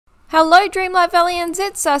Hello Dreamlight Valians,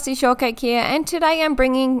 it's Sassy Shortcake here, and today I'm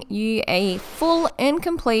bringing you a full and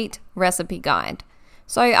complete recipe guide.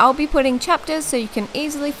 So I'll be putting chapters so you can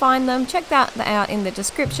easily find them. Check that out in the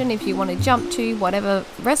description if you want to jump to whatever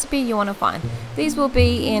recipe you want to find. These will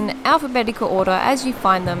be in alphabetical order as you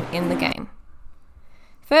find them in the game.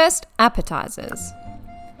 First, appetizers.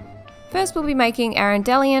 First we'll be making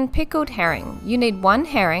Arendellian pickled herring. You need 1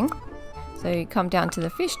 herring, so you come down to the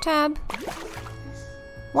fish tab.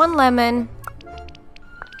 1 lemon,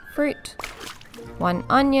 fruit, 1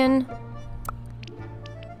 onion,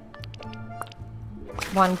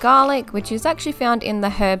 1 garlic, which is actually found in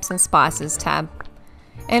the herbs and spices tab.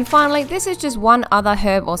 And finally, this is just 1 other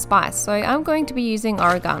herb or spice, so I'm going to be using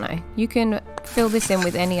oregano. You can fill this in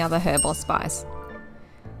with any other herb or spice.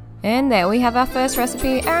 And there we have our first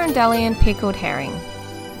recipe, Arendellian pickled herring.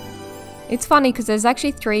 It's funny because there's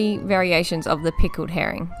actually 3 variations of the pickled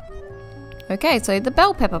herring. Okay, so the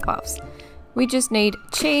bell pepper puffs. We just need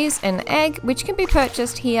cheese and egg, which can be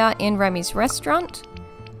purchased here in Remy's restaurant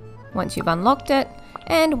once you've unlocked it,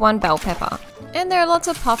 and 1 bell pepper. And there are lots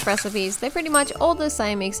of puff recipes. They're pretty much all the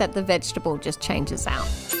same except the vegetable just changes out.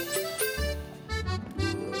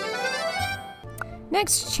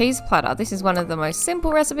 Next, cheese platter. This is one of the most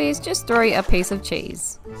simple recipes. Just throw a piece of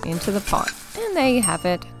cheese into the pot. And there you have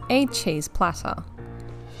it, a cheese platter.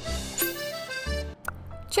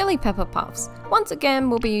 Chili pepper puffs. Once again,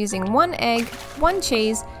 we'll be using 1 egg, 1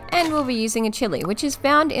 cheese, and we'll be using a chili, which is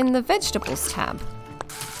found in the vegetables tab,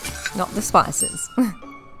 not the spices.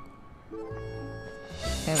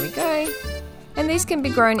 There we go. And these can be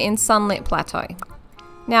grown in sunlit plateau.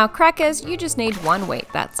 Now crackers, you just need 1 wheat,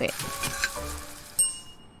 that's it.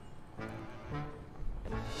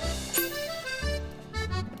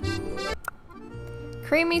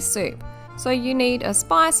 Creamy soup. So you need a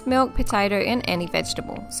spice, milk, potato, and any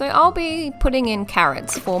vegetable. So I'll be putting in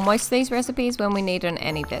carrots for most of these recipes when we need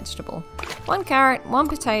any vegetable. 1 carrot, 1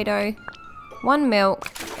 potato, 1 milk,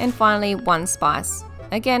 and finally 1 spice.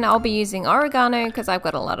 Again, I'll be using oregano because I've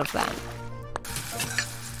got a lot of that.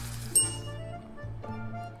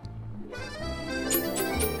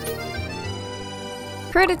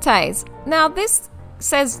 Crudités. Now this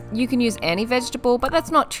says you can use any vegetable, but that's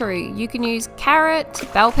not true. You can use carrot,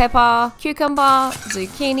 bell pepper, cucumber,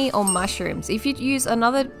 zucchini, or mushrooms. If you use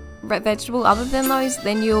another vegetable other than those,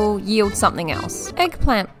 then you'll yield something else.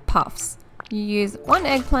 Eggplant puffs. You use 1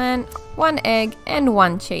 eggplant, 1 egg, and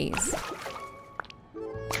 1 cheese.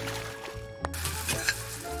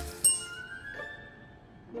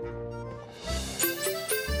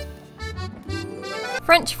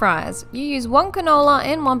 French fries. You use 1 canola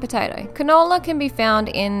and 1 potato. Canola can be found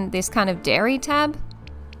in this kind of dairy tab,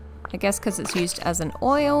 I guess because it's used as an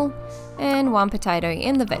oil, and 1 potato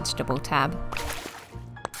in the vegetable tab.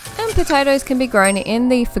 And potatoes can be grown in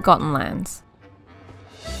the Forgotten Lands.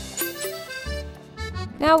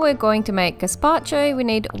 Now we're going to make gazpacho. We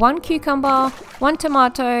need 1 cucumber, 1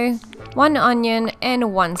 tomato, 1 onion,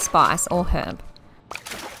 and 1 spice or herb.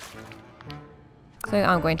 So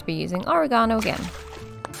I'm going to be using oregano again.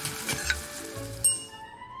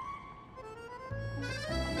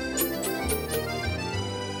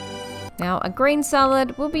 Now a green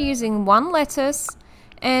salad, we'll be using 1 lettuce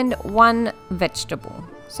and 1 vegetable.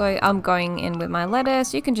 So I'm going in with my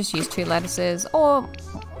lettuce. You can just use 2 lettuces or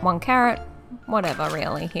 1 carrot, whatever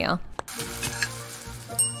really here.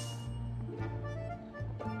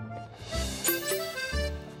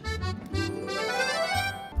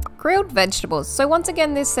 Grilled vegetables. So once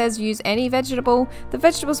again, this says use any vegetable. The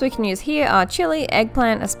vegetables we can use here are chili,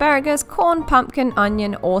 eggplant, asparagus, corn, pumpkin,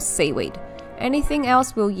 onion, or seaweed. Anything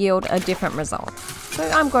else will yield a different result. So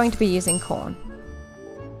I'm going to be using corn.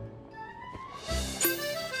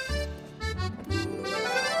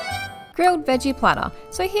 Grilled veggie platter.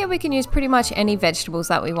 So here we can use pretty much any vegetables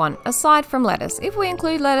that we want, aside from lettuce. If we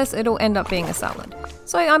include lettuce, it'll end up being a salad.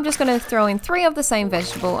 So I'm just going to throw in 3 of the same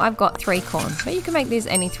vegetable. I've got 3 corn, but you can make these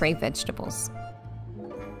any 3 vegetables.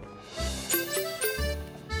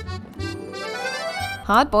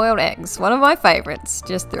 Hard-boiled eggs, one of my favorites.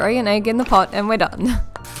 Just throw an egg in the pot and we're done.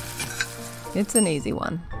 It's an easy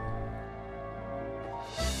one.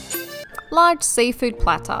 Large seafood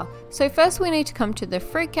platter. So first we need to come to the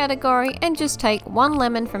fruit category and just take 1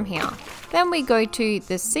 lemon from here. Then we go to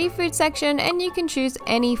the seafood section and you can choose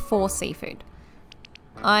any 4 seafood.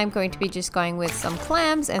 I'm going to be just going with some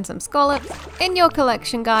clams and some scallops. In your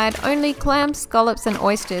collection guide, only clams, scallops, and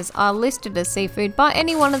oysters are listed as seafood, but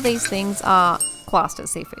any one of these things are classed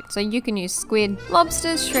as seafood. So you can use squid,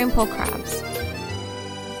 lobsters, shrimp, or crabs.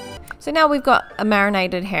 So now we've got a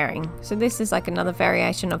marinated herring. So this is like another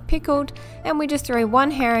variation of pickled, and we just throw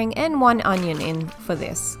 1 herring and 1 onion in for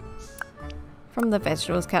this. from the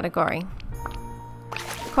vegetables category.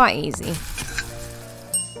 Quite easy.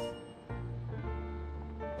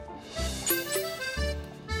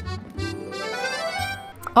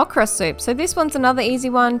 Okra soup. So this one's another easy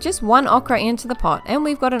one. Just one okra into the pot and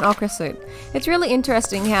we've got an okra soup. It's really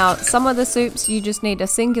interesting how some of the soups you just need a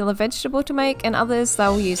singular vegetable to make, and others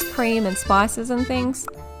they'll use cream and spices and things.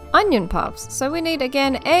 Onion puffs. So we need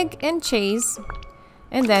again egg and cheese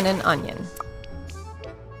and then an onion.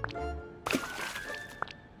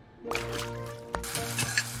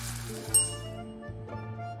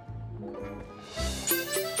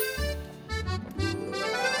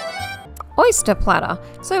 Oyster platter.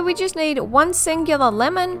 So we just need one singular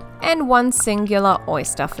lemon and one singular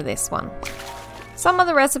oyster for this one. Some of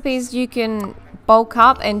the recipes you can bulk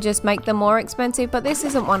up and just make them more expensive, but this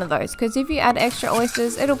isn't one of those, because if you add extra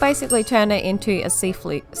oysters, it'll basically turn it into a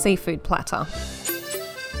seafood platter.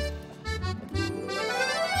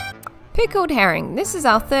 Pickled herring. This is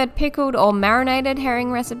our third pickled or marinated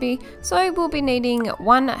herring recipe, so we'll be needing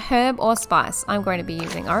one herb or spice. I'm going to be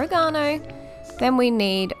using oregano. Then we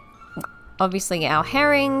need obviously our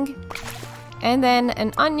herring, and then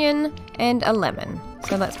an onion and a lemon.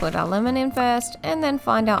 So let's put our lemon in first and then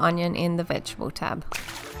find our onion in the vegetable tab.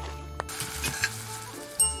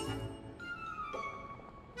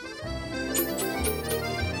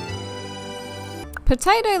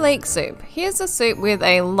 Potato leek soup. Here's a soup with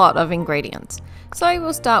a lot of ingredients. So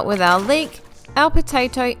we'll start with our leek, our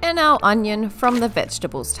potato and our onion from the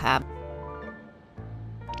vegetables tab.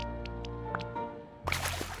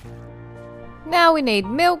 Now we need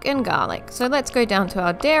milk and garlic, so let's go down to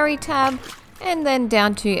our dairy tab and then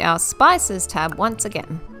down to our spices tab once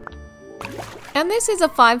again. And this is a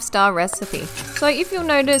 5-star recipe, so if you'll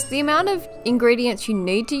notice, the amount of ingredients you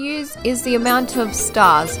need to use is the amount of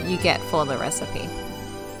stars you get for the recipe.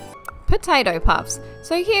 Potato puffs.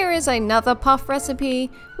 So here is another puff recipe.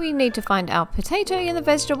 We need to find our potato in the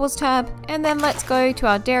vegetables tab, and then let's go to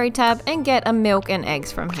our dairy tab and get a milk and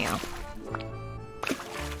eggs from here.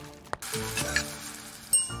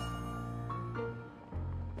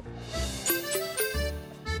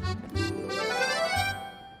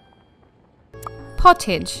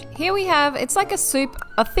 Pottage. Here we have, it's like a soup,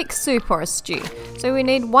 a thick soup or a stew. So we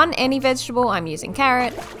need one any vegetable, I'm using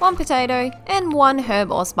carrot, one potato, and one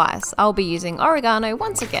herb or spice. I'll be using oregano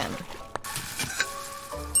once again.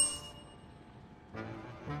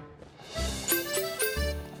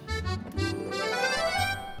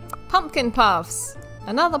 Pumpkin puffs.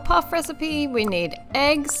 Another puff recipe, we need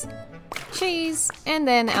eggs, cheese, and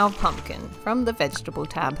then our pumpkin from the vegetable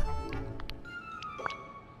tab.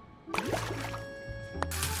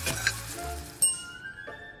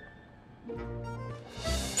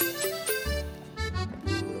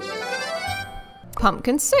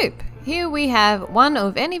 Pumpkin soup. Here we have one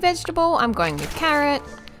of any vegetable. I'm going with carrot,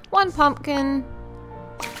 one pumpkin,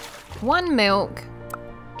 one milk,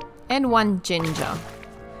 and one ginger.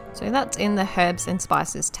 So that's in the herbs and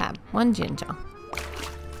spices tab. One ginger.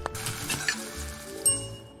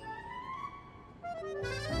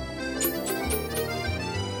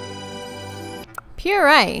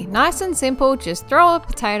 Puree. Nice and simple. Just throw a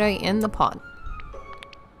potato in the pot.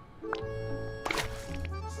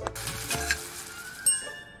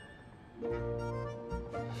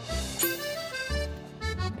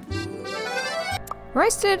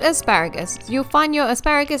 Roasted asparagus. You'll find your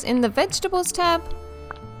asparagus in the vegetables tab,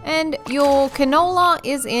 and your canola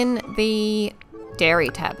is in the dairy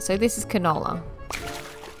tab. So this is canola.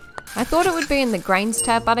 I thought it would be in the grains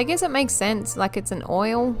tab, but I guess it makes sense, like it's an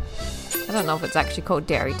oil. I don't know if it's actually called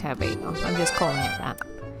dairy tab either. I'm just calling it that.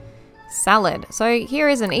 Salad. So here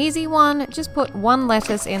is an easy one. Just put one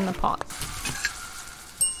lettuce in the pot.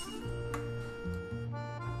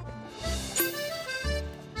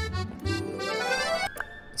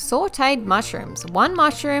 Sautéed mushrooms, one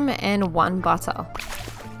mushroom and one butter.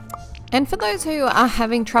 And for those who are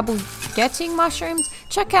having trouble getting mushrooms,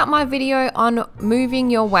 check out my video on moving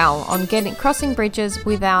your well, on crossing bridges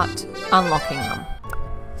without unlocking them.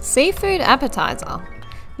 Seafood appetizer.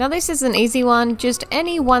 Now this is an easy one, just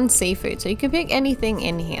any one seafood, so you can pick anything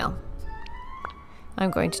in here.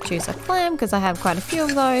 I'm going to choose a clam because I have quite a few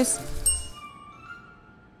of those.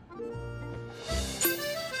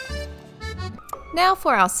 Now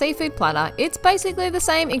for our seafood platter, it's basically the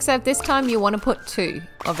same except this time you want to put 2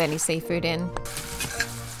 of any seafood in.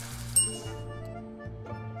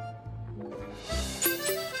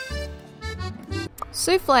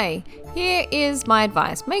 Soufflé. Here is my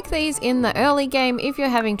advice. Make these in the early game if you're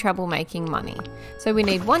having trouble making money. So we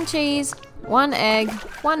need 1 cheese, 1 egg,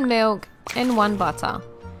 1 milk, and 1 butter.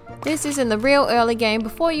 This is in the real early game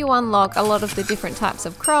before you unlock a lot of the different types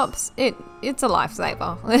of crops. It's a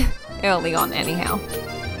lifesaver, early on anyhow.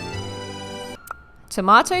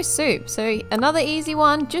 Tomato soup, so another easy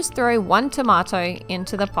one, just throw 1 tomato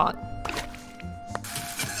into the pot.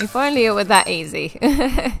 If only it were that easy.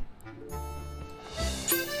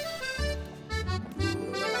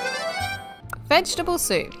 Vegetable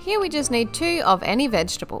soup. Here we just need 2 of any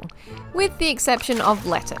vegetable, with the exception of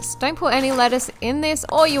lettuce. Don't put any lettuce in this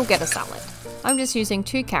or you'll get a salad. I'm just using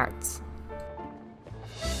 2 carrots.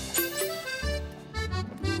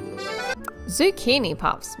 Zucchini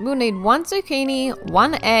puffs. We'll need 1 zucchini,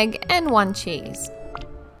 1 egg, and 1 cheese.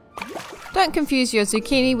 Don't confuse your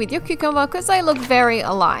zucchini with your cucumber because they look very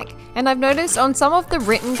alike. And I've noticed on some of the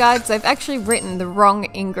written guides they've actually written the wrong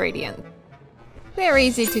ingredient. They're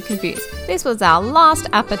easy to confuse. This was our last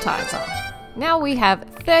appetizer. Now we have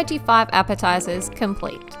 35 appetizers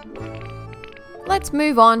complete. Let's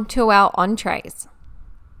move on to our entrees.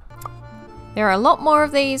 There are a lot more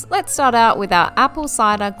of these. Let's start out with our apple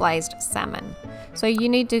cider glazed salmon. So you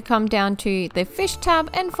need to come down to the fish tab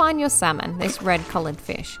and find your salmon, this red colored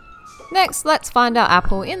fish. Next, let's find our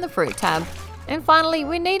apple in the fruit tab. And finally,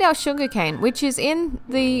 we need our sugarcane, which is in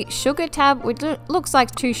the sugar tab, which looks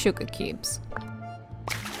like 2 sugar cubes.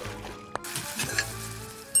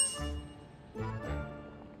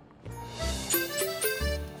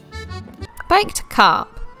 Baked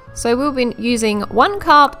carp. So we'll be using 1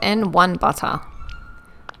 carp and 1 butter.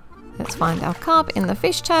 Let's find our carp in the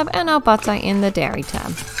fish tab and our butter in the dairy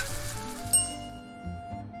tab.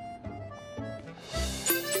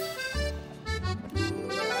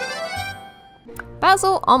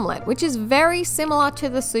 Basil omelet, which is very similar to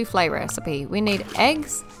the soufflé recipe. We need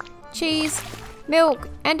eggs, cheese, milk,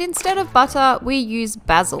 and instead of butter, we use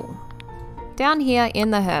basil. Down here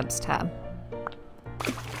in the herbs tab.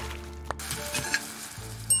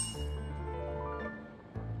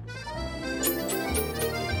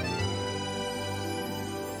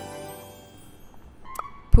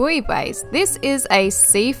 Bouillabaisse. This is a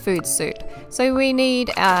seafood soup. So we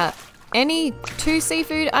need any 2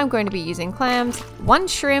 seafood. I'm going to be using clams, 1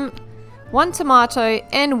 shrimp, 1 tomato,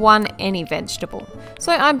 and 1 any vegetable.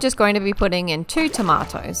 So I'm just going to be putting in 2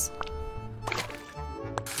 tomatoes.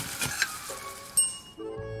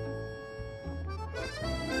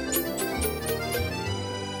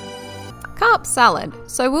 Carp salad.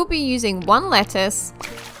 So we'll be using 1 lettuce,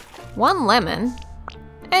 1 lemon,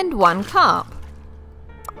 and 1 carp.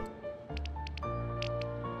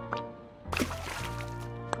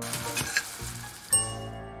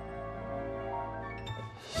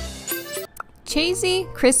 Cheesy,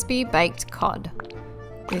 crispy baked cod.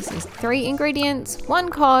 This is 3 ingredients, 1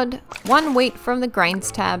 cod, 1 wheat from the grains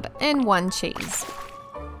tab, and 1 cheese.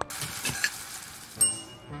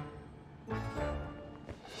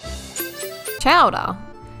 Chowder.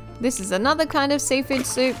 This is another kind of seafood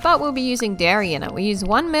soup, but we'll be using dairy in it. We use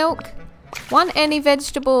 1 milk, 1 any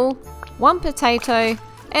vegetable, 1 potato,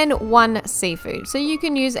 and 1 seafood. So you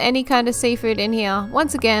can use any kind of seafood in here.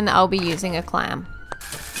 Once again, I'll be using a clam.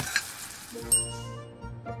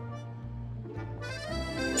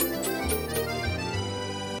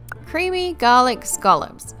 Creamy garlic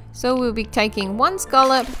scallops. So we'll be taking 1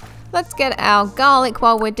 scallop. Let's get our garlic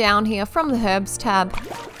while we're down here from the herbs tab.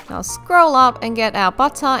 Now scroll up and get our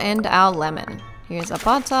butter and our lemon. Here's a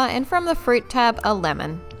butter, and from the fruit tab, a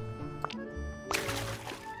lemon.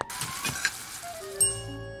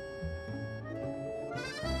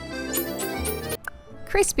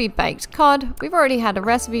 Crispy baked cod. We've already had a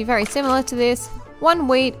recipe very similar to this. 1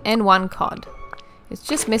 wheat and 1 cod. It's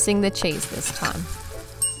just missing the cheese this time.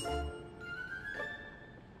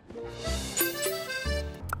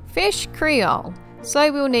 Fish Creole.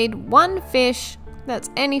 So we'll need 1 fish, that's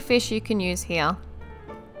any fish you can use here.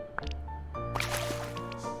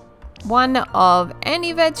 1 of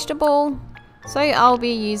any vegetable, so I'll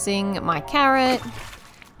be using my carrot.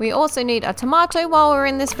 We also need a tomato while we're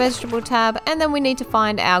in this vegetable tab, and then we need to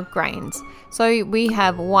find our grains. So we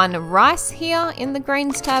have 1 rice here in the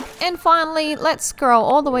grains tab, and finally let's scroll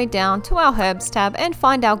all the way down to our herbs tab and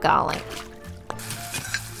find our garlic.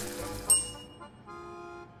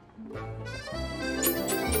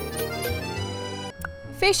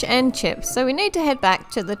 Fish and chips. So we need to head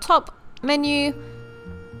back to the top menu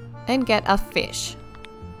and get a fish.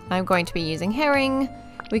 I'm going to be using herring.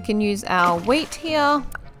 We can use our wheat here.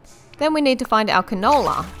 Then we need to find our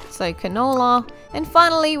canola. So canola. And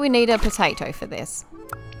finally we need a potato for this.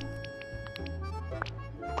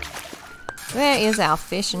 There is our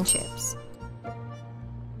fish and chips.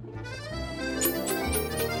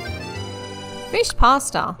 Fish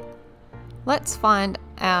pasta. Let's find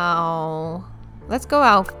our let's go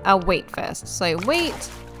our wheat first. So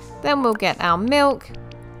wheat, then we'll get our milk,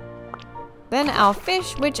 then our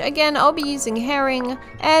fish, which again I'll be using herring,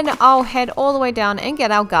 and I'll head all the way down and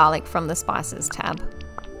get our garlic from the spices tab.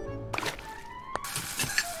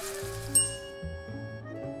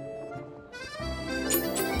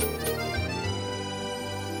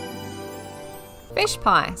 Fish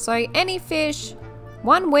pie, so any fish,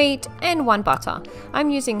 1 wheat and 1 butter. I'm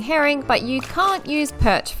using herring, but you can't use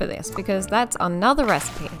perch for this because that's another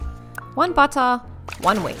recipe. 1 butter,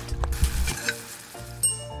 1 wheat.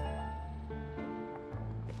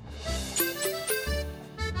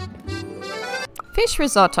 Fish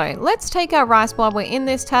risotto. Let's take our rice while we're in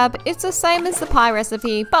this tab. It's the same as the pie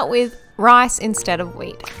recipe, but with rice instead of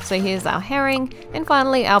wheat. So here's our herring, and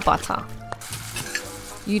finally our butter.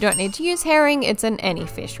 You don't need to use herring, it's an any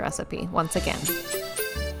fish recipe, once again.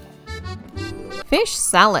 Fish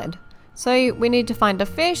salad. So we need to find a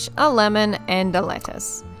fish, a lemon, and a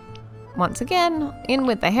lettuce. Once again, in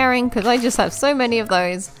with the herring, because I just have so many of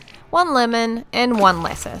those. 1 lemon and 1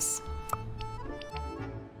 lettuce.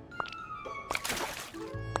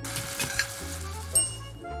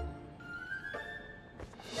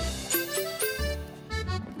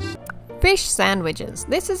 Fish sandwiches.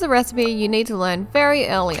 This is a recipe you need to learn very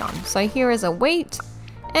early on. So here is a wheat,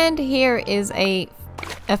 and here is a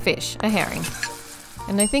fish, a herring.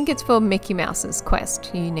 And I think it's for Mickey Mouse's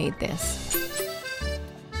quest. You need this.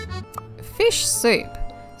 Fish soup.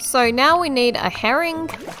 So now we need a herring,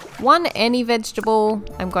 1 any vegetable,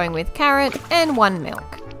 I'm going with carrot, and 1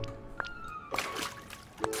 milk.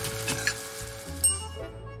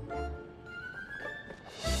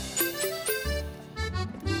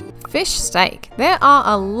 Fish steak. There are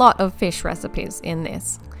a lot of fish recipes in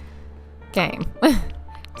this game.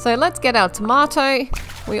 So let's get our tomato.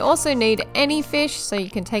 We also need any fish, so you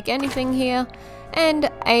can take anything here, and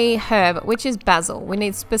a herb, which is basil. We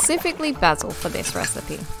need specifically basil for this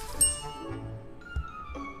recipe.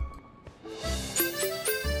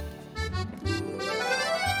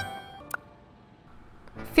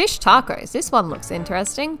 Fish tacos. This one looks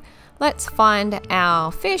interesting. Let's find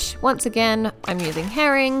our fish. Once again, I'm using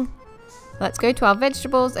herring. Let's go to our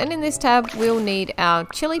vegetables, and in this tab we'll need our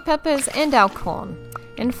chili peppers and our corn.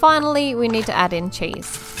 And finally we need to add in cheese.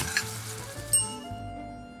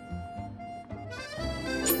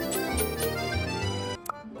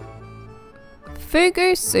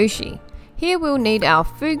 Fugu sushi. Here we'll need our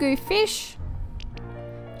fugu fish,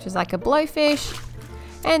 which is like a blowfish.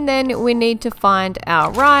 And then we need to find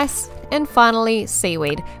our rice, and finally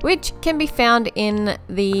seaweed, which can be found in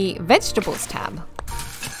the vegetables tab.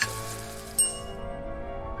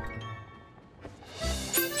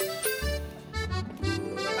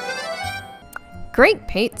 Greek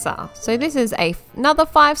pizza. So this is another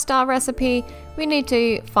 5-star recipe. We need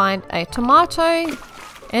to find a tomato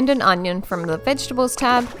and an onion from the vegetables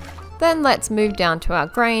tab. Then let's move down to our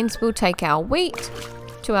grains. We'll take our wheat,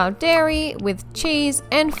 to our dairy with cheese,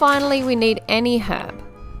 and finally we need any herb.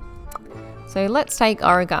 So let's take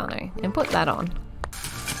oregano and put that on.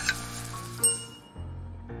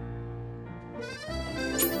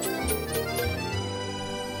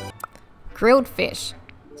 Grilled fish.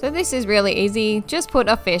 So this is really easy, just put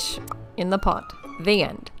a fish in the pot. The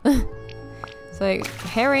end. So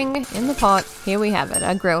herring in the pot, here we have it,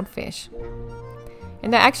 a grilled fish.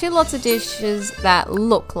 And there are actually lots of dishes that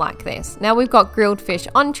look like this. Now we've got grilled fish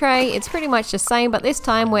entree, it's pretty much the same, but this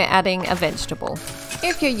time we're adding a vegetable.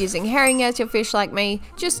 If you're using herring as your fish like me,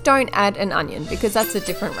 just don't add an onion because that's a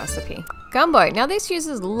different recipe. Gumbo. Now this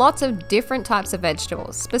uses lots of different types of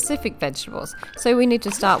vegetables, specific vegetables. So we need to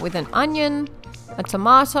start with an onion, a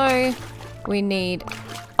tomato, we need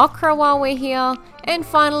okra while we're here, and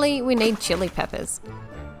finally we need chili peppers.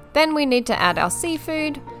 Then we need to add our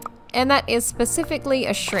seafood, and that is specifically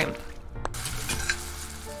a shrimp.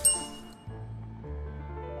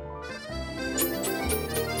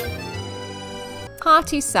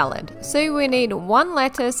 Hearty salad. So we need 1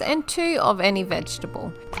 lettuce and 2 of any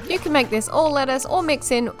vegetable. You can make this all lettuce or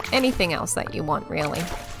mix in anything else that you want really.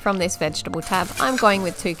 From this vegetable tab, I'm going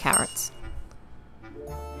with 2 carrots.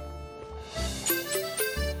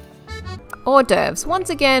 Hors d'oeuvres. Once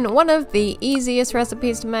again, one of the easiest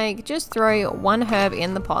recipes to make. Just throw 1 herb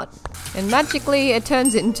in the pot and magically it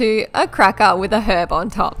turns into a cracker with a herb on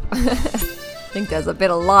top. I think there's a bit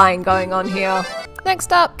of lying going on here.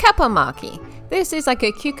 Next up, kapamaki. This is like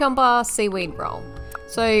a cucumber seaweed roll.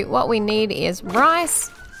 So what we need is rice,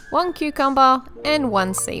 1 cucumber and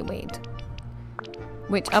 1 seaweed,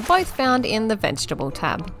 which are both found in the vegetable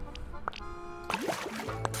tab.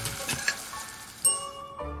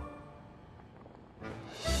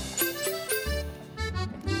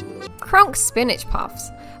 Crunk Spinach Puffs.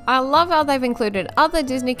 I love how they've included other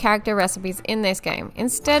Disney character recipes in this game.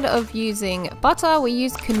 Instead of using butter, we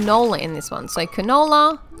use canola in this one. So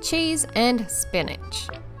canola, cheese, and spinach.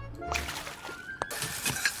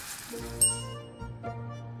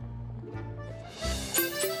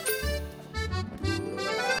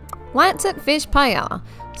 Lancet Fish Paella.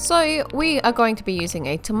 So we are going to be using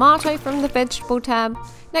a tomato from the vegetable tab.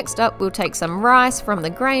 Next up, we'll take some rice from the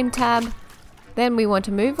grain tab. Then we want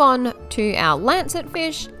to move on to our lancet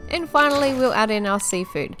fish, and finally we'll add in our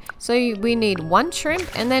seafood. So we need one shrimp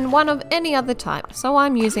and then one of any other type. So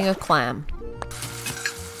I'm using a clam.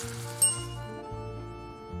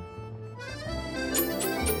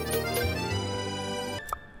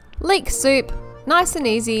 Leek soup. Nice and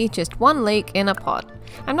easy, just one leek in a pot.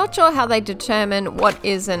 I'm not sure how they determine what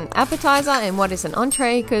is an appetizer and what is an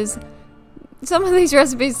entree because some of these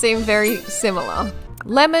recipes seem very similar.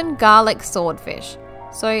 Lemon garlic swordfish.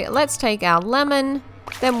 So let's take our lemon,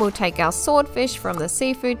 then we'll take our swordfish from the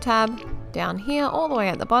seafood tab down here all the way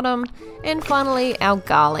at the bottom, and finally our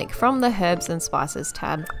garlic from the herbs and spices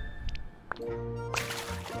tab.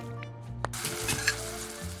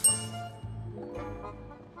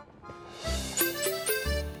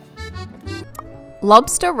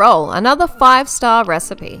 Lobster roll, another 5-star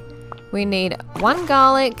recipe. We need one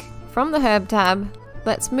garlic from the herb tab.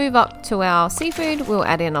 Let's move up to our seafood. We'll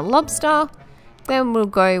add in a lobster. Then we'll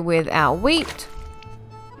go with our wheat,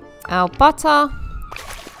 our butter,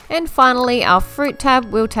 and finally our fruit tab.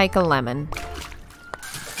 We'll take a lemon.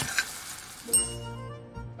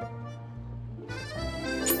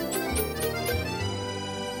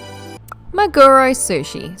 Maguro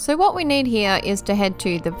sushi. So what we need here is to head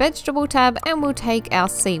to the vegetable tab and we'll take our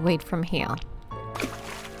seaweed from here.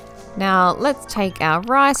 Now let's take our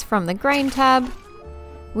rice from the grain tab.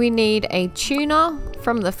 We need a tuna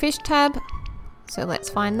from the fish tab. So let's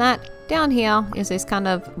find that. Down here is this kind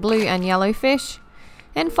of blue and yellow fish.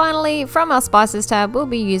 And finally from our spices tab we'll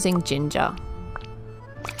be using ginger.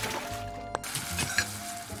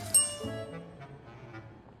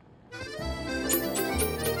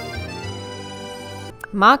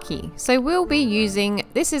 Maki. So we'll be using,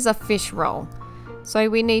 this is a fish roll. So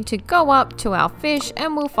we need to go up to our fish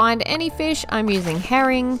and we'll find any fish. I'm using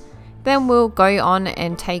herring. Then we'll go on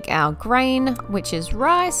and take our grain, which is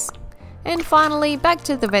rice. And finally back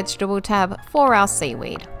to the vegetable tab for our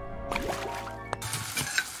seaweed.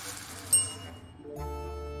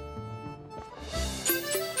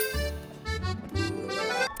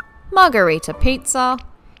 Margarita pizza.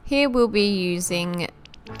 Here we'll be using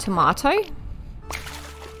tomato.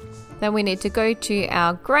 Then we need to go to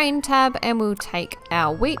our grain tab and we'll take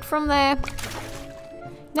our wheat from there.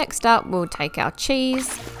 Next up we'll take our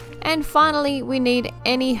cheese. And finally we need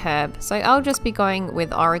any herb. So I'll just be going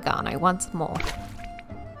with oregano once more.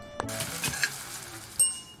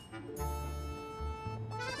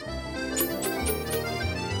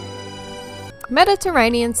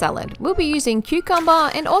 Mediterranean salad. We'll be using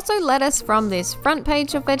cucumber and also lettuce from this front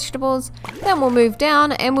page of vegetables. Then we'll move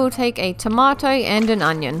down and we'll take a tomato and an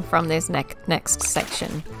onion from this next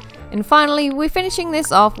section. And finally, we're finishing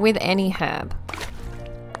this off with any herb.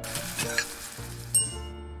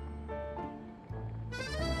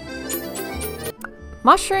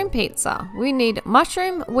 Mushroom pizza. We need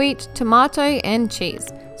mushroom, wheat, tomato, and cheese.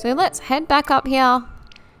 So let's head back up here,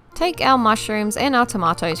 take our mushrooms and our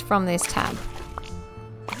tomatoes from this tab.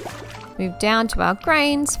 Move down to our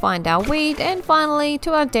grains, find our wheat, and finally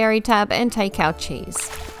to our dairy tab and take our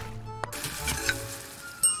cheese.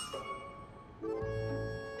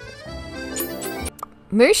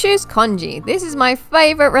 Mushu's congee. This is my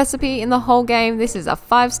favorite recipe in the whole game. This is a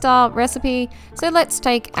 5-star recipe. So let's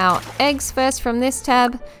take our eggs first from this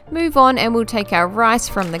tab, move on and we'll take our rice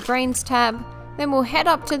from the grains tab. Then we'll head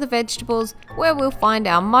up to the vegetables where we'll find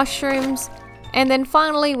our mushrooms. And then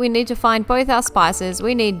finally we need to find both our spices.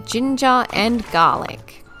 We need ginger and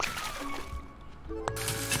garlic.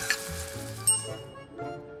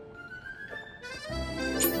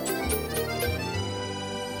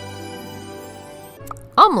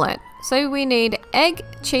 Omelette. So we need egg,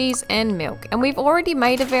 cheese and milk. And we've already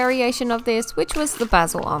made a variation of this, which was the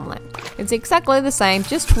basil omelette. It's exactly the same,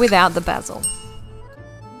 just without the basil.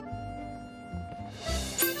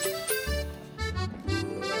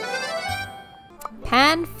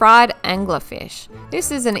 Pan-fried anglerfish.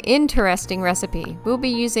 This is an interesting recipe. We'll be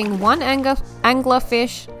using one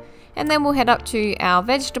anglerfish and then we'll head up to our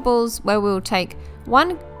vegetables where we'll take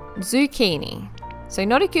one zucchini. So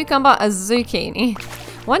not a cucumber, a zucchini.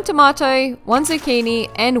 One tomato, one zucchini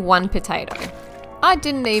and one potato. I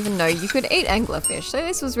didn't even know you could eat anglerfish, so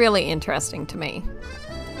this was really interesting to me.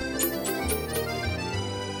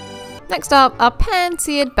 Next up, a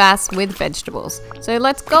pan-seared bass with vegetables. So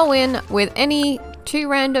let's go in with any 2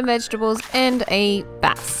 random vegetables and a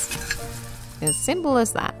bass. As simple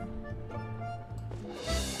as that.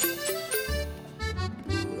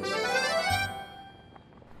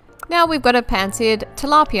 Now we've got a pan-seared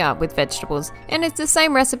tilapia with vegetables, and it's the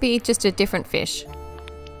same recipe, just a different fish.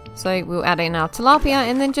 So we'll add in our tilapia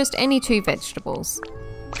and then just any 2 vegetables.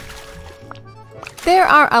 There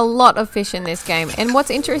are a lot of fish in this game, and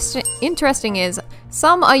what's interesting is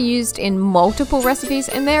some are used in multiple recipes,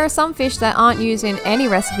 and there are some fish that aren't used in any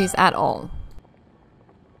recipes at all.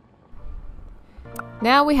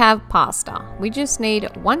 Now we have pasta. We just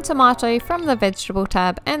need 1 tomato from the vegetable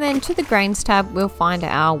tab, and then to the grains tab we'll find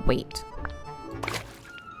our wheat.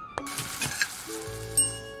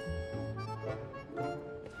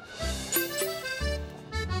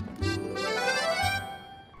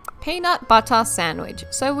 Peanut butter sandwich.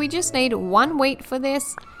 So we just need 1 wheat for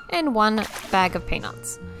this and 1 bag of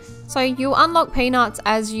peanuts. So you unlock peanuts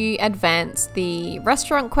as you advance the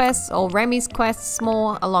restaurant quests or Remy's quests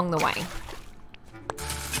more along the way.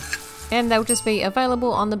 And they'll just be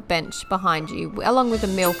available on the bench behind you, along with the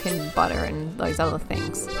milk and butter and those other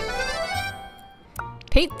things.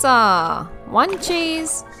 Pizza! 1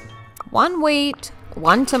 cheese, 1 wheat,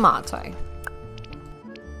 1 tomato.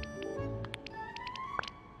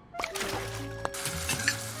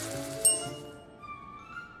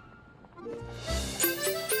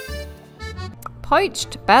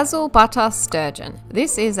 Poached basil butter sturgeon.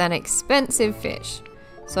 This is an expensive fish.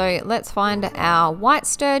 So let's find our white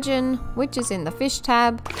sturgeon, which is in the fish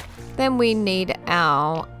tab. Then we need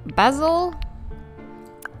our basil.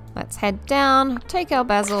 Let's head down, take our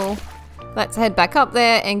basil. Let's head back up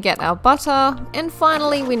there and get our butter. And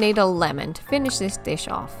finally we need a lemon to finish this dish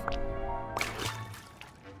off.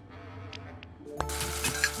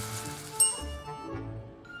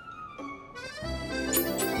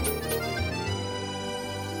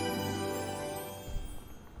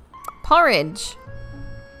 Porridge.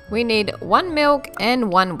 We need 1 milk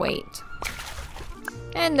and 1 wheat.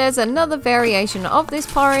 And there's another variation of this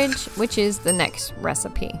porridge, which is the next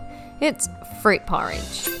recipe. It's fruit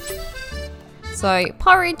porridge. So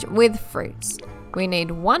porridge with fruits. We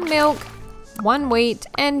need 1 milk, 1 wheat,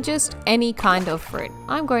 and just any kind of fruit.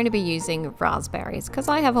 I'm going to be using raspberries because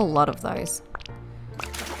I have a lot of those.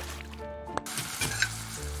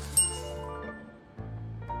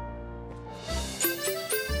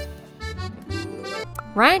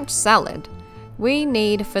 Ranch salad. We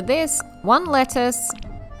need for this 1 lettuce,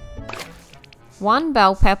 1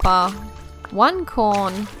 bell pepper, 1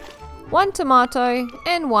 corn, 1 tomato,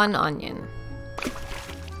 and 1 onion.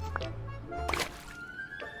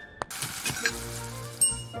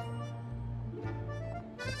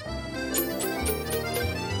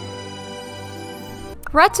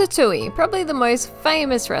 Ratatouille, probably the most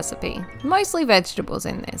famous recipe. Mostly vegetables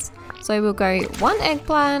in this. So we'll go 1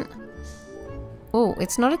 eggplant. Oh,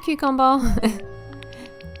 it's not a cucumber.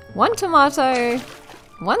 1 tomato,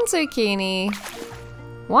 1 zucchini,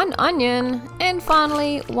 1 onion, and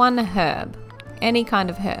finally 1 herb. Any kind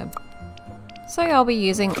of herb. So I'll be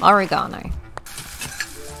using oregano.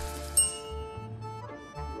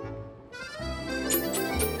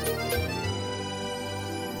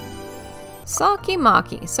 Sake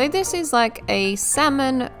maki. So this is like a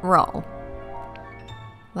salmon roll.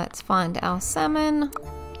 Let's find our salmon,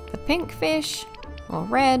 the pink fish, or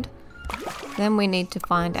red. Then we need to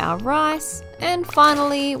find our rice, and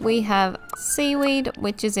finally we have seaweed,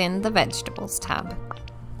 which is in the vegetables tab.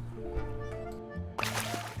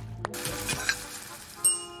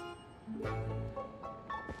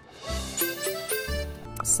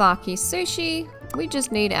 Sake sushi, we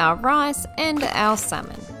just need our rice and our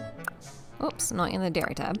salmon. Oops, not in the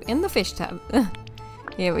dairy tab, in the fish tab.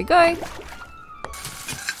 Here we go.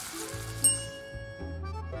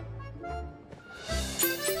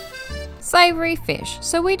 Savory fish.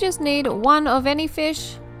 So we just need 1 of any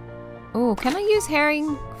fish. Oh, can I use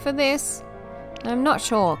herring for this? I'm not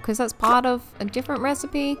sure because that's part of a different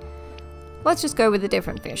recipe. Let's just go with a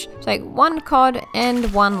different fish. Take 1 cod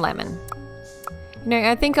and 1 lemon. You know,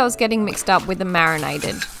 I think I was getting mixed up with the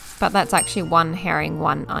marinated, but that's actually 1 herring,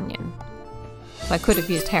 1 onion. So I could have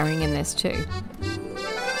used herring in this too.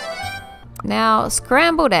 Now,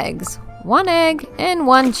 scrambled eggs. 1 egg and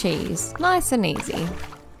 1 cheese. Nice and easy.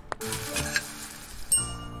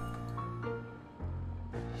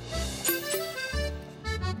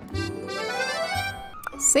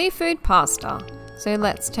 Seafood pasta. So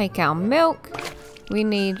let's take our milk, we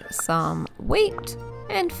need some wheat,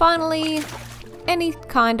 and finally any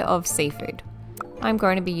kind of seafood. I'm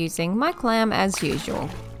going to be using my clam as usual.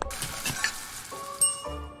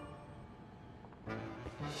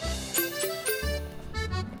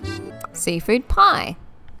 seafood pie.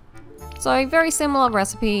 So very similar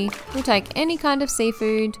recipe. We'll take any kind of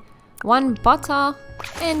seafood, 1 butter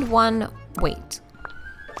and 1 wheat.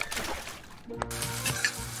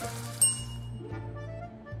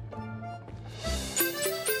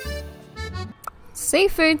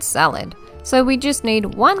 Seafood salad. So we just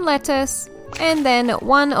need 1 lettuce and then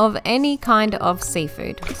 1 of any kind of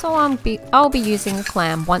seafood. So I'll be using a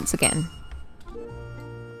clam once again.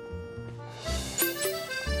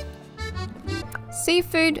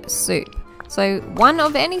 Seafood soup. So 1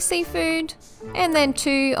 of any seafood and then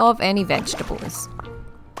 2 of any vegetables.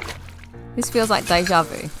 This feels like deja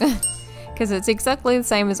vu because it's exactly the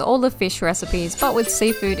same as all the fish recipes but with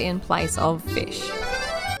seafood in place of fish.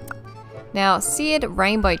 Now seared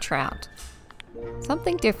rainbow trout.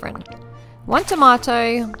 Something different. 1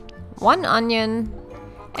 tomato, 1 onion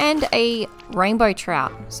and a rainbow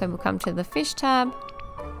trout. So we'll come to the fish tab.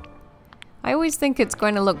 I always think it's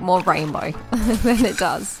going to look more rainbow than it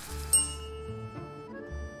does.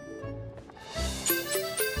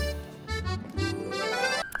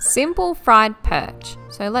 Simple fried perch.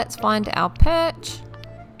 So let's find our perch.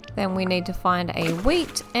 Then we need to find a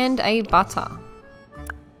wheat and a butter.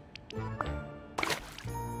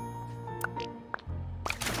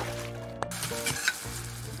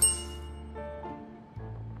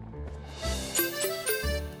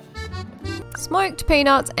 Smoked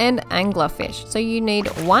peanuts and anglerfish. So you need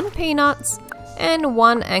 1 peanuts and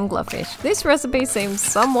 1 anglerfish. This recipe seems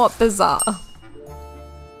somewhat bizarre.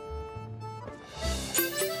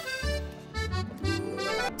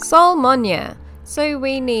 Salmon. So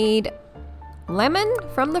we need lemon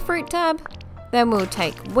from the fruit tab. Then we'll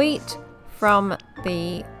take wheat from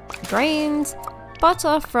the grains,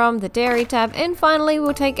 butter from the dairy tab, and finally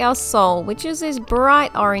we'll take our sole, which is this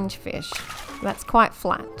bright orange fish. That's quite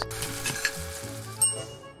flat.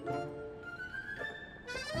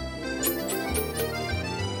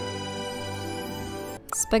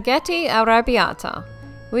 Spaghetti arrabbiata.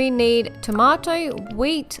 We need tomato,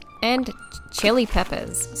 wheat and chili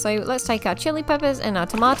peppers. So let's take our chili peppers and our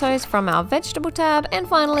tomatoes from our vegetable tab and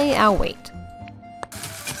finally our wheat.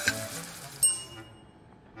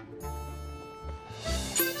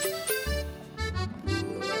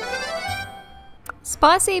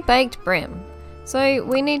 Spicy baked brim. So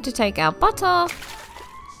we need to take our butter.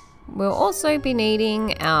 We'll also be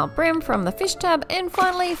needing our brim from the fish tab, and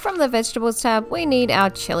finally from the vegetables tab we need our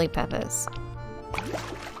chili peppers.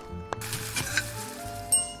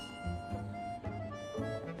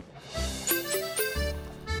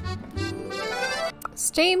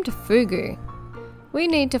 Steamed fugu. We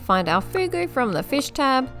need to find our fugu from the fish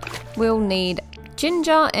tab. We'll need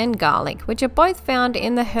ginger and garlic, which are both found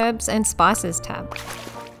in the herbs and spices tab.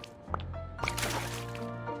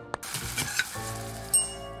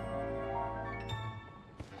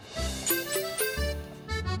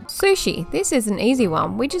 Sushi. This is an easy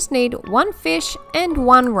one. We just need 1 fish and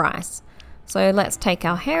 1 rice. So let's take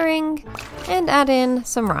our herring and add in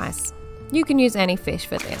some rice. You can use any fish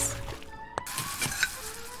for this.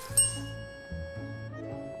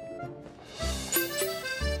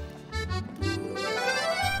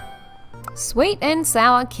 Sweet and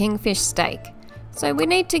sour kingfish steak. So we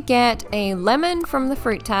need to get a lemon from the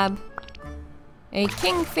fruit tab, a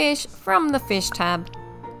kingfish from the fish tab,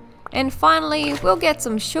 and finally we'll get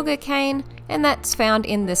some sugar cane, and that's found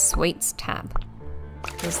in the sweets tab.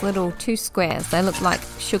 There's little 2 squares, they look like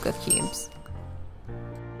sugar cubes.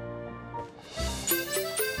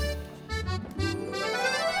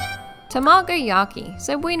 Tamagoyaki.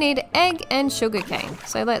 So we need egg and sugar cane.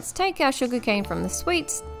 So let's take our sugar cane from the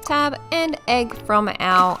sweets tab and egg from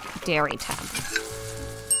our dairy tab.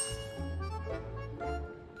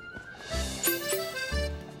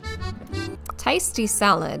 Tasty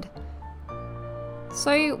salad.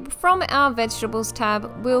 So from our vegetables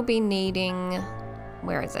tab we'll be needing,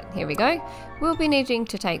 where is it? Here we go. We'll be needing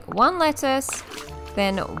to take 1 lettuce,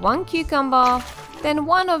 then 1 cucumber, then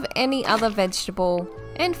 1 of any other vegetable,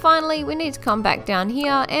 and finally we need to come back down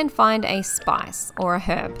here and find a spice or a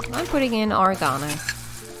herb. I'm putting in oregano.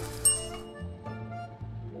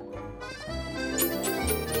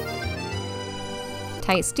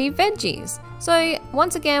 Tasty veggies. So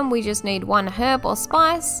once again we just need 1 herb or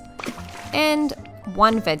spice and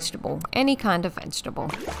 1 vegetable, any kind of vegetable.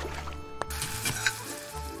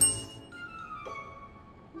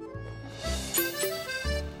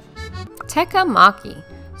 Tekamaki.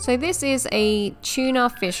 So this is a tuna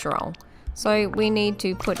fish roll. So we need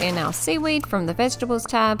to put in our seaweed from the vegetables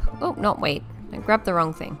tab. Oh, not wheat. I grabbed the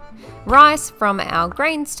wrong thing. Rice from our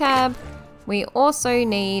grains tab. We also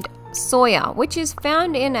need soya, which is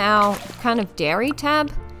found in our kind of dairy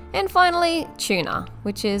tab. And finally, tuna,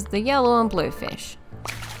 which is the yellow and blue fish,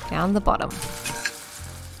 down the bottom.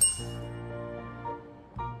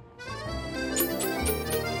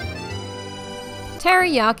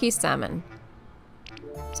 Teriyaki salmon.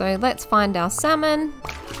 So let's find our salmon.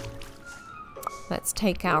 Let's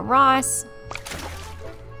take our rice.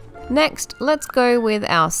 Next, let's go with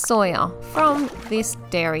our soya from this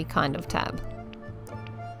dairy kind of tab.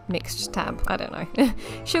 Mixed tab, I don't know.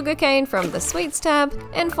 Sugarcane from the sweets tab,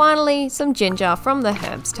 and finally some ginger from the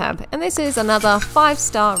herbs tab. And this is another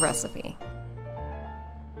 5-star recipe.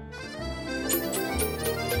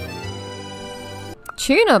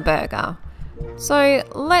 Tuna burger. So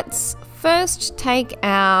let's first take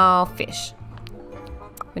our fish.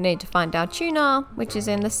 We need to find our tuna, which is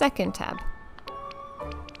in the second tab.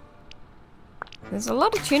 There's a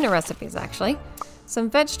lot of tuna recipes actually. Some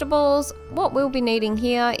vegetables. What we'll be needing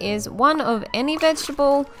here is one of any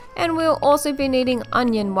vegetable, and we'll also be needing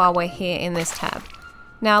onion while we're here in this tab.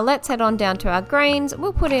 Now let's head on down to our grains.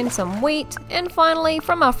 We'll put in some wheat, and finally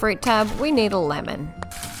from our fruit tab we need a lemon.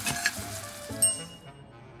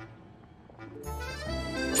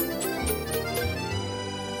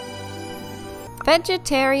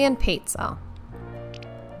 Vegetarian pizza.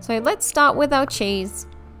 So let's start with our cheese.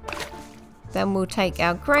 Then we'll take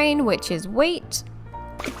our grain, which is wheat,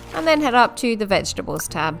 and then head up to the vegetables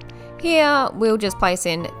tab. Here we'll just place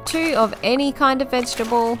in 2 of any kind of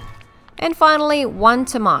vegetable, and finally 1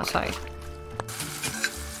 tomato.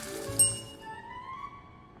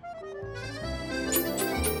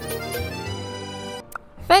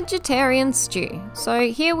 Vegetarian stew.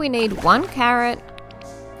 So here we need 1 carrot,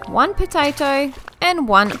 1 potato, and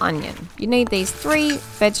 1 onion. You need these 3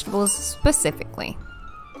 vegetables specifically.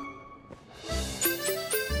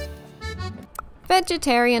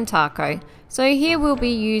 Vegetarian taco. So here we'll be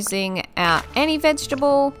using our any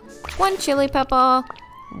vegetable, 1 chili pepper,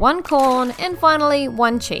 1 corn, and finally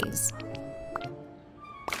 1 cheese.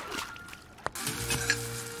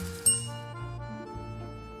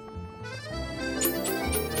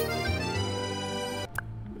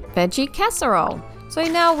 Veggie casserole. So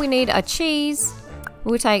now we need a cheese.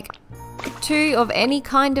 We'll take 2 of any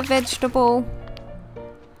kind of vegetable.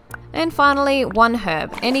 And finally 1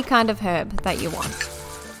 herb, any kind of herb that you want.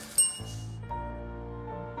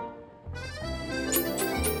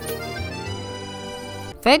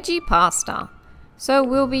 Veggie pasta. So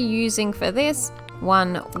we'll be using for this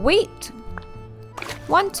 1 wheat,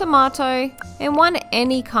 1 tomato, and 1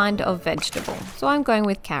 any kind of vegetable. So I'm going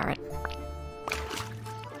with carrot.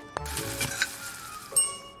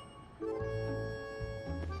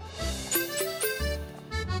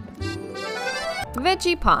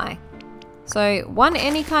 Veggie pie. So 1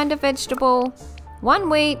 any kind of vegetable, 1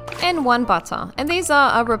 wheat, and 1 butter. And these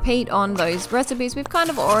are a repeat on those recipes we've kind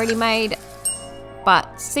of already made,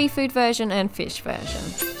 but seafood version and fish version.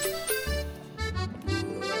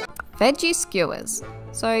 Veggie skewers.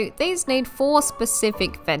 So these need 4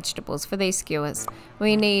 specific vegetables for these skewers.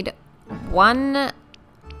 We need 1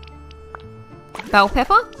 bell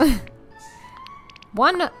pepper,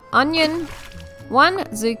 1 onion, 1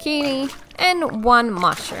 zucchini, and 1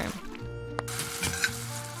 mushroom.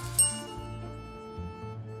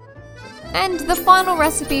 And the final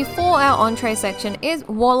recipe for our entree section is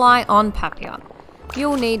walleye en papillote.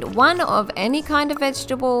 You'll need 1 of any kind of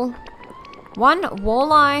vegetable, 1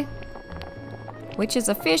 walleye, which is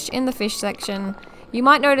a fish in the fish section. You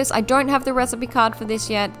might notice I don't have the recipe card for this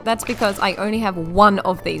yet. That's because I only have 1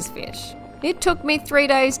 of these fish. It took me 3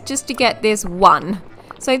 days just to get this 1.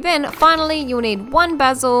 So then finally you'll need 1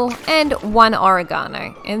 basil and 1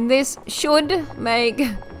 oregano, and this should make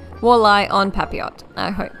walleye en papillote,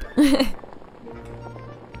 I hope.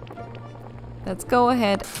 Let's go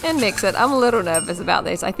ahead and mix it. I'm a little nervous about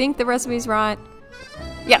this. I think the recipe's right.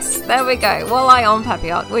 Yes, there we go, walleye en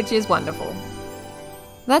papillote, which is wonderful.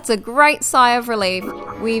 That's a great sigh of relief.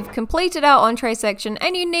 We've completed our entree section,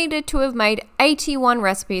 and you needed to have made 81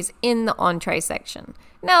 recipes in the entree section.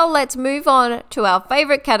 Now let's move on to our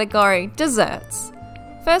favorite category, desserts.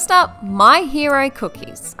 First up, my hero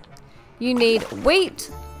cookies. You need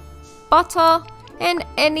wheat, butter, and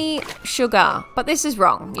any sugar, but this is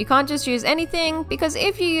wrong. You can't just use anything, because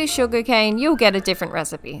if you use sugarcane, you'll get a different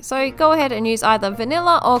recipe. So go ahead and use either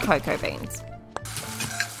vanilla or cocoa beans.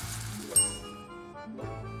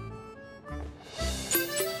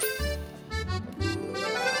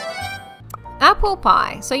 Apple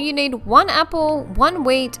pie. So you need 1 apple, 1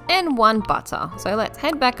 wheat, and 1 butter. So let's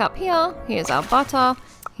head back up here. Here's our butter,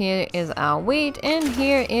 here is our wheat, and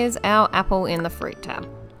here is our apple in the fruit tab.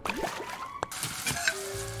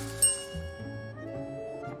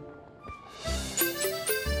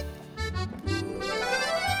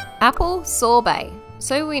 Apple sorbet.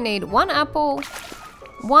 So we need 1 apple,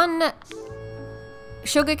 1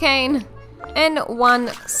 sugarcane, and 1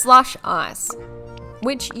 slush ice,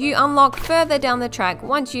 which you unlock further down the track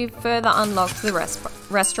once you've further unlocked the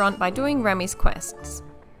restaurant by doing Remy's quests.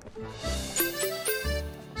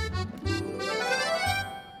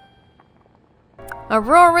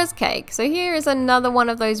 Aurora's cake. So here is another one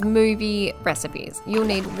of those movie recipes. You'll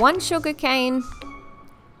need 1 sugarcane.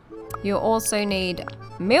 You'll also need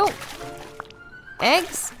milk,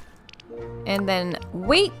 eggs, and then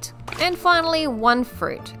wheat, and finally 1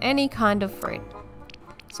 fruit, any kind of fruit.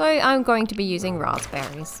 So I'm going to be using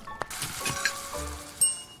raspberries.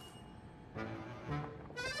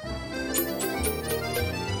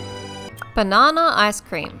 Banana ice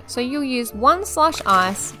cream. So you'll use 1 slush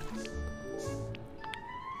ice,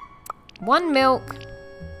 1 milk,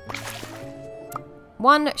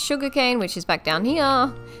 1 sugarcane, which is back down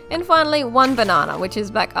here, and finally 1 banana, which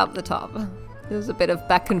is back up the top. There's a bit of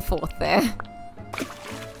back and forth there.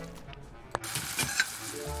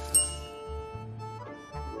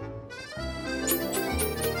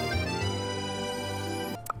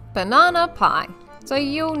 Banana pie. So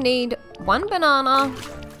you'll need 1 banana,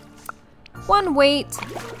 1 wheat,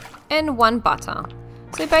 and 1 butter.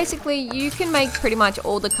 So basically you can make pretty much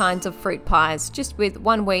all the kinds of fruit pies just with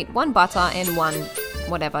 1 wheat, 1 butter, and 1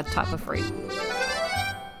 whatever type of fruit.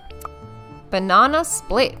 Banana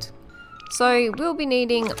split. So we'll be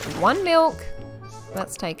needing 1 milk.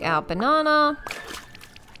 Let's take our banana.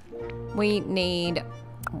 We need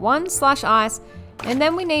 1 slush ice, and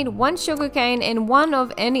then we need 1 sugarcane and 1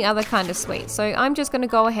 of any other kind of sweet. So I'm just going to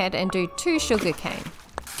go ahead and do 2 sugarcane.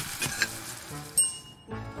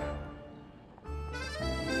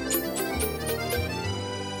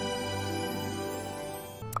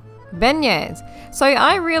 Beignets. So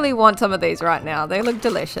I really want some of these right now. They look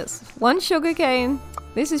delicious. 1 sugarcane.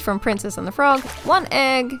 This is from Princess and the Frog. 1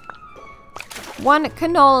 egg. 1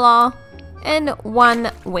 canola. And 1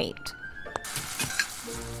 wheat.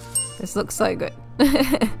 This looks so good.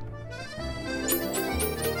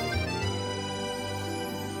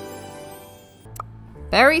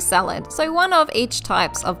 Berry salad. So 1 of each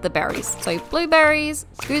types of the berries. So blueberries,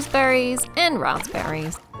 gooseberries, and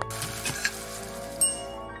raspberries.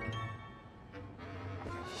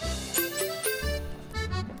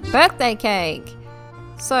 Birthday cake.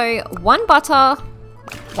 So 1 butter,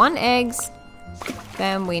 1 eggs.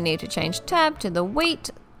 Then we need to change tab to the wheat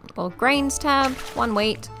or grains tab, 1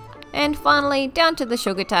 wheat. And finally down to the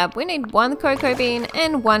sugar tab, we need 1 cocoa bean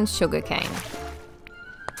and 1 sugar cane.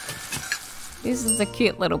 This is a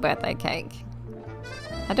cute little birthday cake.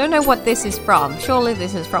 I don't know what this is from. Surely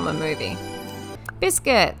this is from a movie.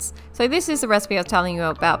 Biscuits. So this is the recipe I was telling you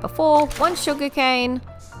about before. 1 sugar cane,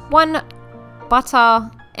 1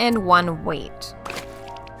 butter, and 1 wheat.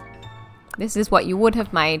 This is what you would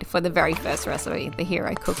have made for the very first recipe, the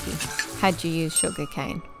hero cookie, had you used sugar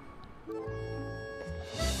cane.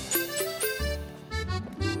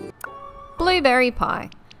 Blueberry pie.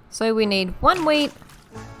 So we need 1 wheat,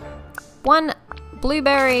 1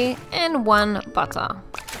 blueberry, and 1 butter.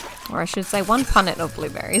 Or I should say 1 punnet of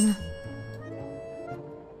blueberries.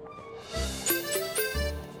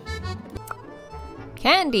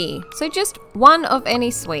 Candy. So just 1 of any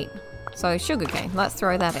sweet. So sugarcane. Let's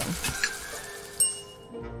throw that in.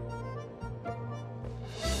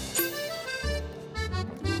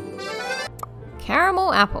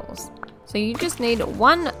 Caramel apples. So you just need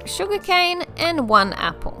 1 sugarcane and 1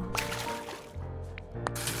 apple.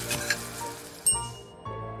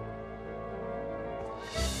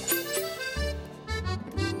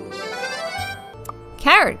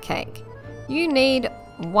 Carrot cake. You need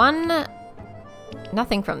 1...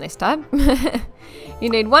 Nothing from this tab. You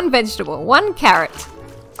need 1 vegetable, 1 carrot,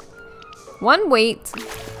 1 wheat,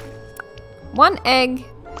 1 egg,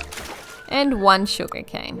 and 1 sugar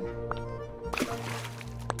cane.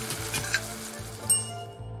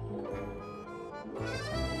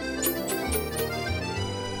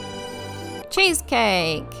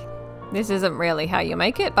 Cheesecake. This isn't really how you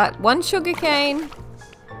make it, but 1 sugar cane,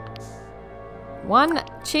 1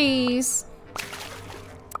 cheese,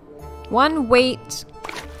 1 wheat,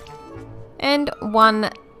 and 1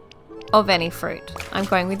 of any fruit. I'm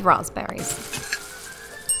going with raspberries.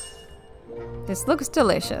 This looks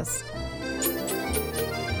delicious.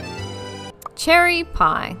 Cherry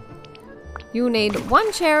pie. You'll need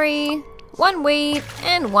 1 cherry, 1 wheat,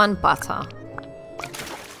 and 1 butter.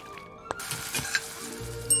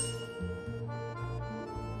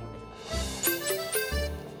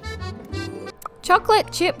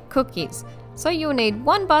 Chocolate chip cookies. So you'll need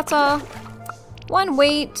 1 butter, 1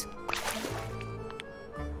 wheat,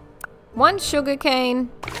 1 sugar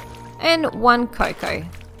cane, and 1 cocoa.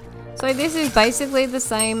 So this is basically the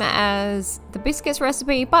same as the biscuits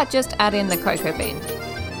recipe, but just add in the cocoa bean.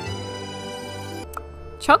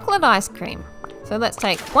 Chocolate ice cream. So let's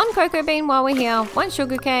take 1 cocoa bean while we're here, 1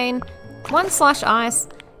 sugar cane, 1 slush ice,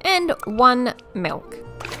 and 1 milk.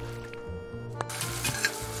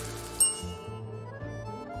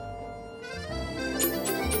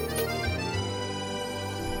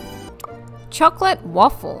 Chocolate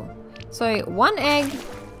waffle. So 1 egg,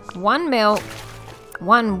 1 milk,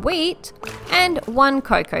 1 wheat, and 1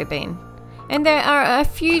 cocoa bean. And there are a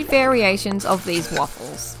few variations of these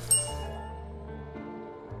waffles.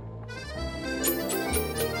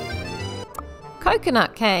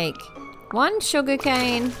 Coconut cake. 1 sugar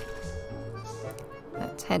cane.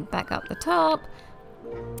 Let's head back up the top.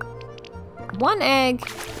 1 egg,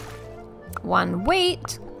 1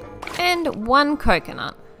 wheat, and 1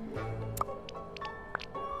 coconut.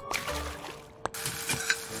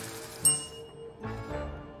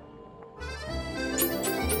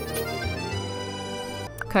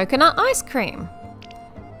 Coconut ice cream.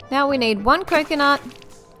 Now we need 1 coconut,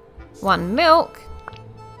 1 milk,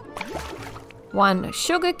 1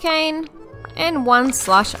 sugar cane, and 1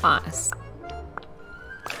 slush ice.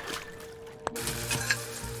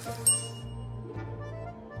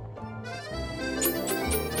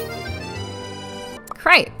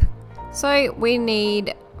 Crepe. So we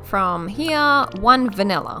need from here 1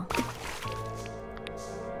 vanilla,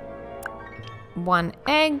 1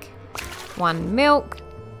 egg, 1 milk,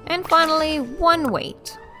 and finally 1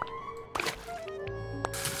 wheat.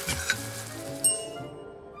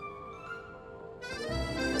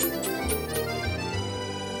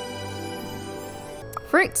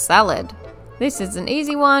 Fruit salad. This is an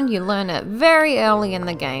easy one, you learn it very early in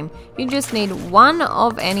the game. You just need 1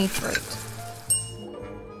 of any fruit.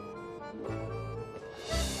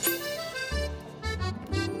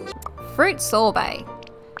 Fruit sorbet.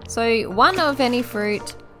 So 1 of any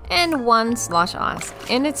fruit and 1 slush ice.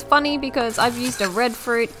 And it's funny because I've used a red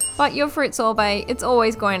fruit, but your fruit sorbet, it's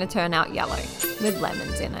always going to turn out yellow with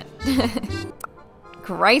lemons in it.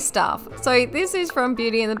 Grey stuff. So this is from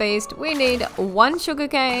Beauty and the Beast. We need 1 sugar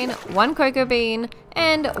cane, 1 cocoa bean,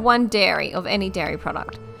 and 1 dairy of any dairy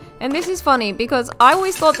product. And this is funny because I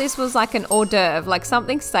always thought this was like an hors d'oeuvre, like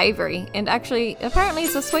something savory, and actually apparently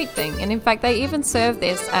it's a sweet thing. And in fact they even serve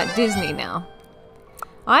this at Disney now.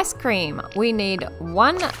 Ice cream. We need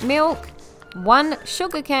 1 milk, 1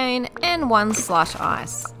 sugar cane, and 1 slush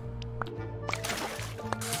ice.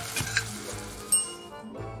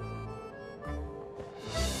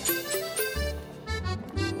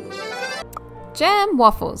 Jam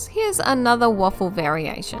waffles. Here's another waffle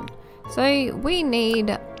variation. So we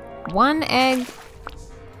need 1 egg,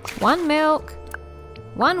 1 milk,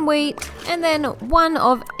 1 wheat, and then 1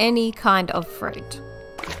 of any kind of fruit.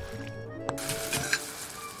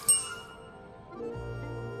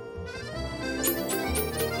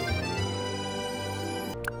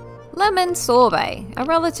 Lemon sorbet, a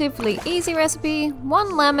relatively easy recipe,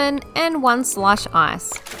 1 lemon and 1 slush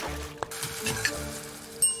ice.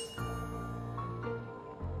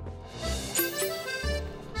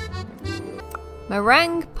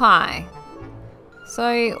 Meringue pie.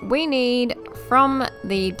 So we need from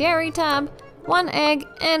the dairy tab 1 egg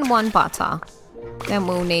and 1 butter. Then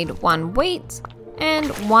we'll need 1 wheat and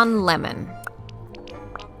 1 lemon.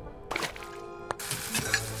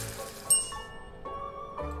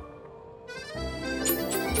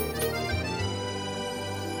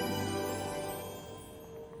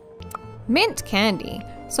 Mint candy.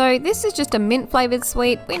 So this is just a mint flavored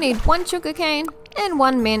sweet. We need 1 sugar cane and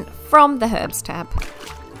 1 mint from the herbs tab.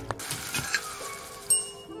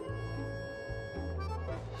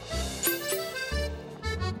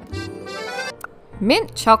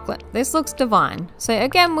 Mint chocolate. This looks divine. So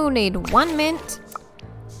again we'll need 1 mint,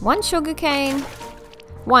 1 sugar cane,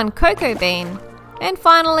 1 cocoa bean, and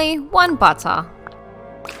finally 1 butter.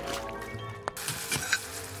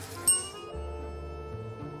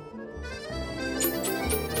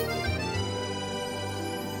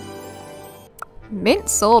 Mint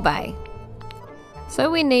sorbet.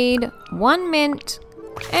 So we need 1 mint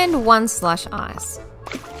and 1 slush ice.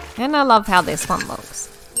 And I love how this one looks.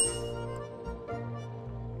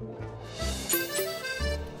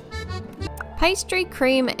 Pastry,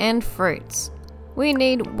 cream and fruits. We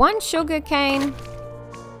need 1 sugar cane,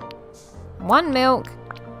 1 milk,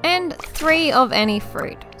 and 3 of any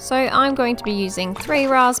fruit. So I'm going to be using 3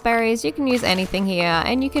 raspberries. You can use anything here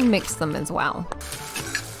and you can mix them as well.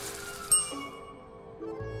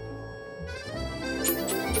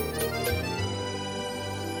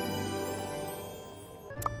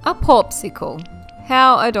 A popsicle.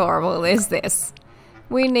 How adorable is this?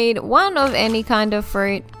 We need 1 of any kind of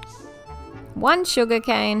fruit, 1 sugar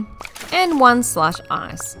cane, and 1 slush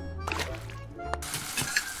ice.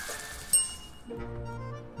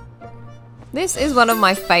 This is one of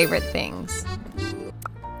my favorite things.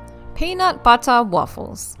 Peanut butter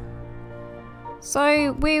waffles.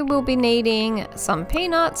 So we will be needing some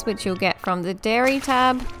peanuts, which you'll get from the dairy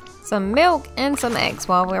tab, some milk and some eggs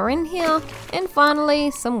while we're in here, and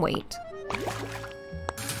finally some wheat.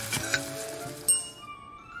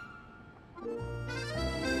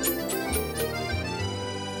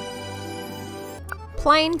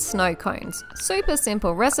 Plain snow cones. Super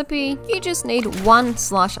simple recipe, you just need 1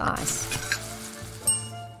 slush ice.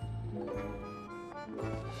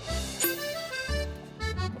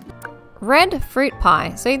 Red fruit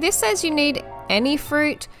pie. So this says you need any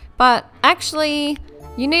fruit, but actually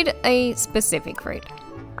you need a specific fruit.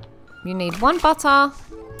 You need 1 butter,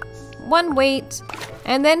 1 wheat,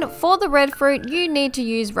 and then for the red fruit you need to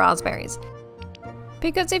use raspberries.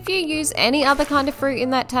 Because if you use any other kind of fruit in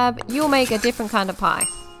that tab, you'll make a different kind of pie.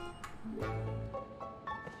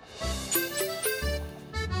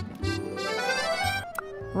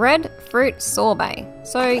 Red fruit sorbet.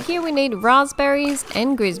 So here we need raspberries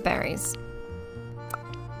and gooseberries.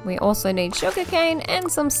 We also need sugarcane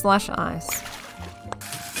and some slush ice.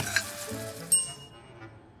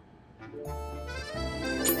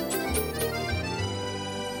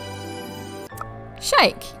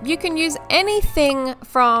 Shake. You can use anything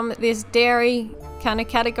from this dairy kind of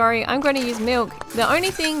category. I'm going to use milk. The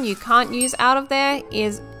only thing you can't use out of there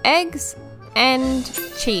is eggs and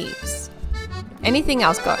cheese. Anything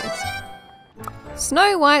else goes.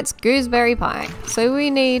 Snow White's gooseberry pie. So we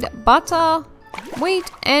need butter, wheat,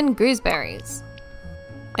 and gooseberries.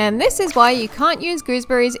 And this is why you can't use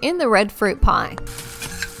gooseberries in the red fruit pie.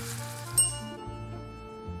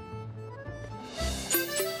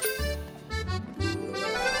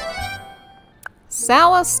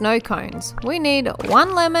 Sour snow cones. We need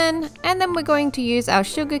 1 lemon, and then we're going to use our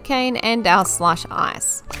sugar cane and our slush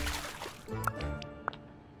ice.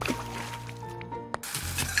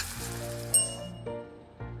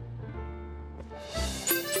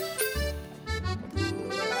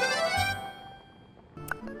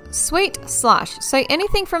 Sweet slush. So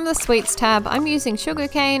anything from the sweets tab, I'm using sugar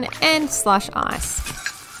cane and slush ice.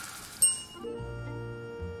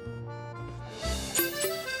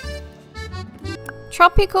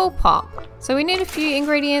 Tropical pop. So we need a few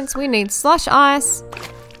ingredients. We need slush ice,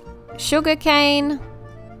 sugar cane,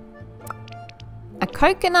 a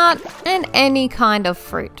coconut, and any kind of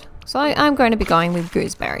fruit. So I'm going to be going with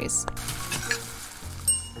gooseberries.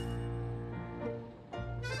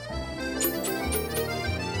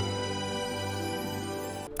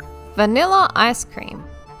 Vanilla ice cream.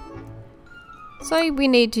 So we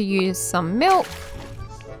need to use some milk,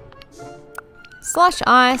 slush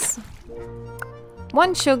ice,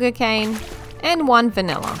 1 sugar cane, and 1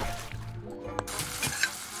 vanilla.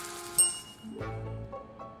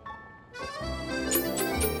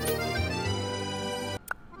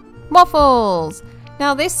 Waffles!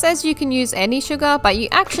 Now this says you can use any sugar, but you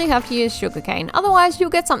actually have to use sugar cane. Otherwise you'll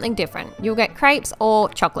get something different. You'll get crepes or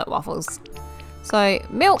chocolate waffles. So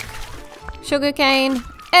milk, sugar cane,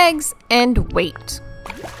 eggs, and wheat.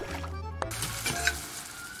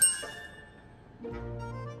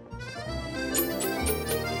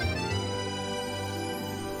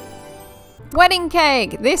 Wedding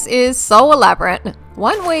cake. This is so elaborate.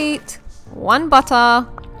 1 wheat, 1 butter,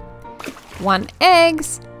 1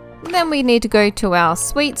 eggs. Then we need to go to our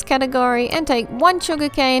sweets category and take 1 sugar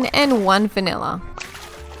cane and 1 vanilla.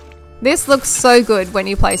 This looks so good when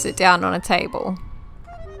you place it down on a table.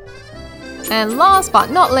 And last but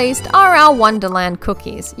not least are our Wonderland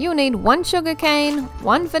cookies. You'll need 1 sugar cane,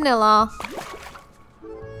 1 vanilla.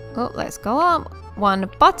 Oh, let's go up. 1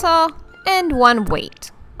 butter and 1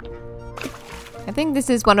 wheat. I think this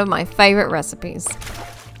is one of my favorite recipes.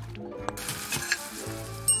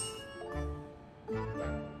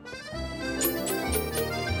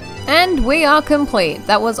 And we are complete.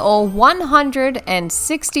 That was all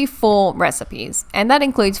 164 recipes, and that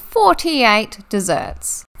includes 48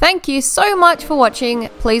 desserts. Thank you so much for watching.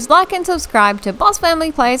 Please like and subscribe to Boss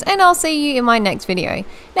Family Plays, and I'll see you in my next video.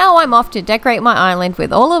 Now I'm off to decorate my island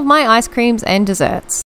with all of my ice creams and desserts.